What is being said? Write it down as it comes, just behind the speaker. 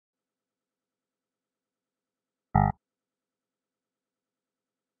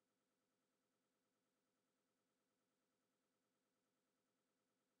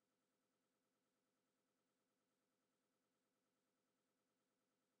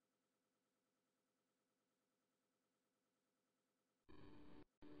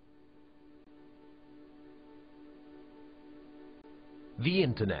The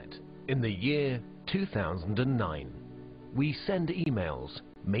Internet in the year 2009. We send emails,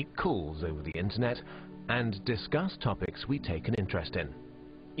 make calls over the Internet, and discuss topics we take an interest in.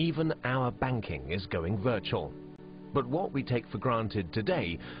 Even our banking is going virtual. But what we take for granted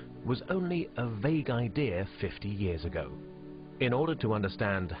today was only a vague idea 50 years ago. In order to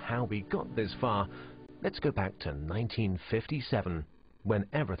understand how we got this far, let's go back to 1957, when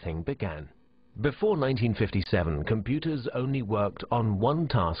everything began. Before 1957, computers only worked on one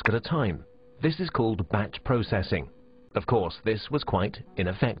task at a time. This is called batch processing. Of course, this was quite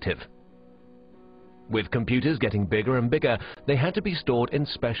ineffective. With computers getting bigger and bigger, they had to be stored in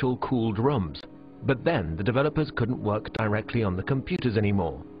special cooled rooms. But then the developers couldn't work directly on the computers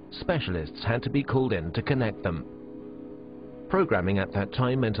anymore. Specialists had to be called in to connect them. Programming at that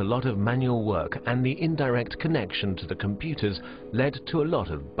time meant a lot of manual work, and the indirect connection to the computers led to a lot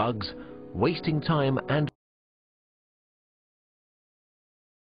of bugs, wasting time and